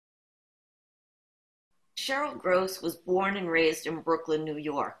Cheryl Gross was born and raised in Brooklyn, New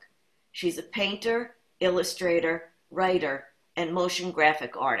York. She's a painter, illustrator, writer, and motion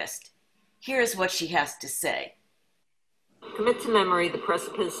graphic artist. Here's what she has to say. Commit to Memory, The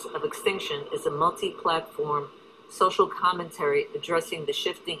Precipice of Extinction is a multi-platform social commentary addressing the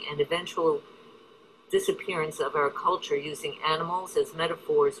shifting and eventual disappearance of our culture using animals as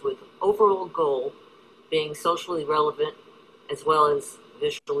metaphors with overall goal being socially relevant as well as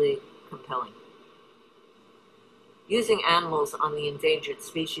visually compelling. Using animals on the endangered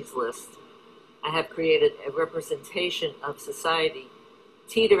species list, I have created a representation of society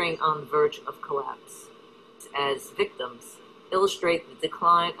teetering on the verge of collapse. As victims, illustrate the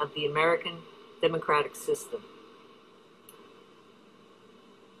decline of the American democratic system.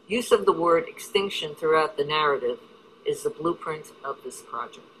 Use of the word extinction throughout the narrative is the blueprint of this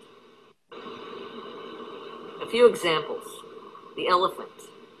project. A few examples. The elephant.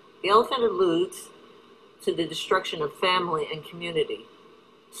 The elephant alludes to the destruction of family and community.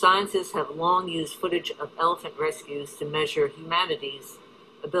 Scientists have long used footage of elephant rescues to measure humanity's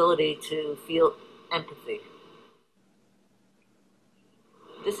ability to feel empathy.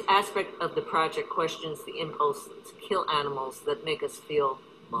 This aspect of the project questions the impulse to kill animals that make us feel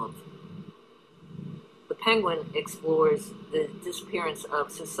love. The penguin explores the disappearance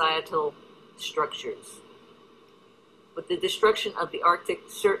of societal structures. With the destruction of the Arctic,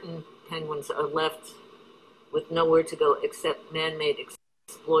 certain penguins are left with nowhere to go except man-made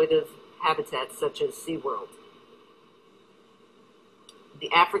exploitive habitats such as SeaWorld.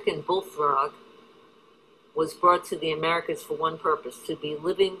 The African bullfrog was brought to the Americas for one purpose, to be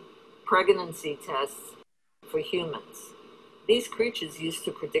living pregnancy tests for humans. These creatures used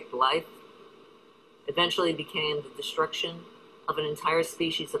to predict life eventually became the destruction of an entire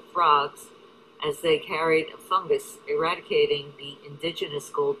species of frogs as they carried a fungus eradicating the indigenous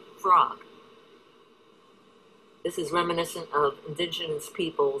gold frog. This is reminiscent of indigenous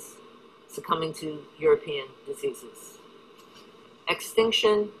peoples succumbing to European diseases.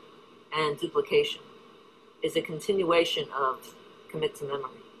 Extinction and duplication is a continuation of Commit to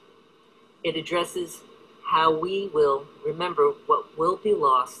Memory. It addresses how we will remember what will be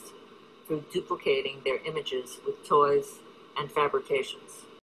lost through duplicating their images with toys and fabrications.